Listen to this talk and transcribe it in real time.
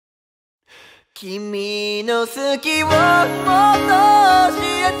君の好きをもっと教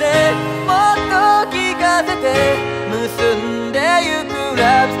えて、もっと聞かせて、結んでゆく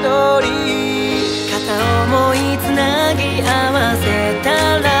ラブストーリー。片思いつなぎ合わせた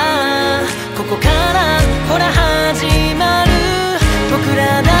ら、ここからほら始まる僕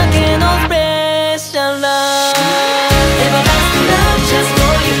らだけのスペシャルラブ。 Everlasting love just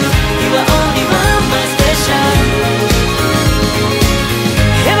for you, you are only one my special。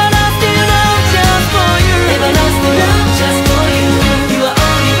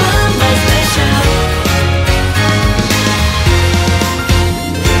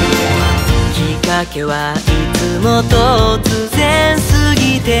きっかけはいつも突然す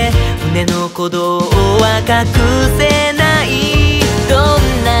ぎて、胸の鼓動は隠せない。どん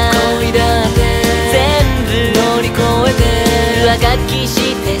な恋だって全部乗り越えて上書き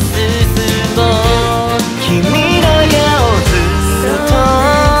して進もう。君の矢をずっと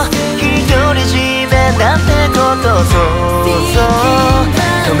独り占めなんてことそうそう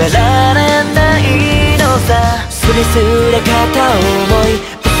止められないのさ。それすら片思い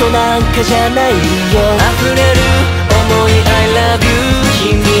なんかじゃないよ。溢れる想い I love you。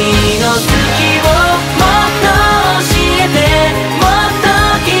 君の好きをもっと教えて、もっと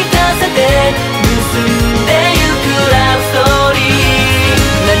聞かせて、結んでゆくラブストーリー。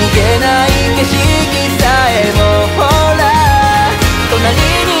何気ない景色さえもほら隣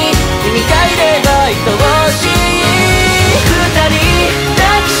に君がいれば愛おしい。二人抱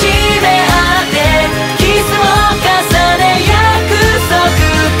きしめ合ってキスを重ね約束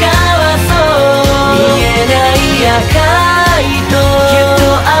赤いとぎゅっと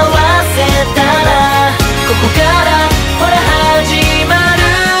合わせたら、ここからほら始まる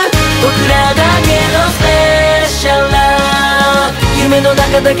僕らだけのスペシャルラブ。夢の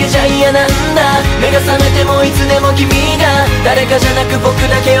中だけじゃ嫌なんだ。目が覚めてもいつでも君が誰かじゃなく僕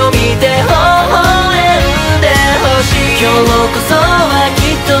だけを見て微笑んでほしい。今日こそは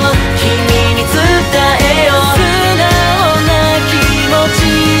きっと君に伝えよう素直な気持ち。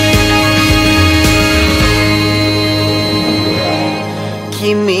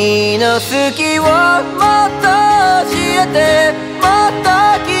君の好きをもっと教えて、もっと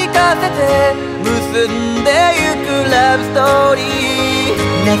聞かせて、結んでゆくラブストーリー。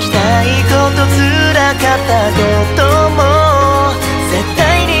泣きたいこと辛かったことも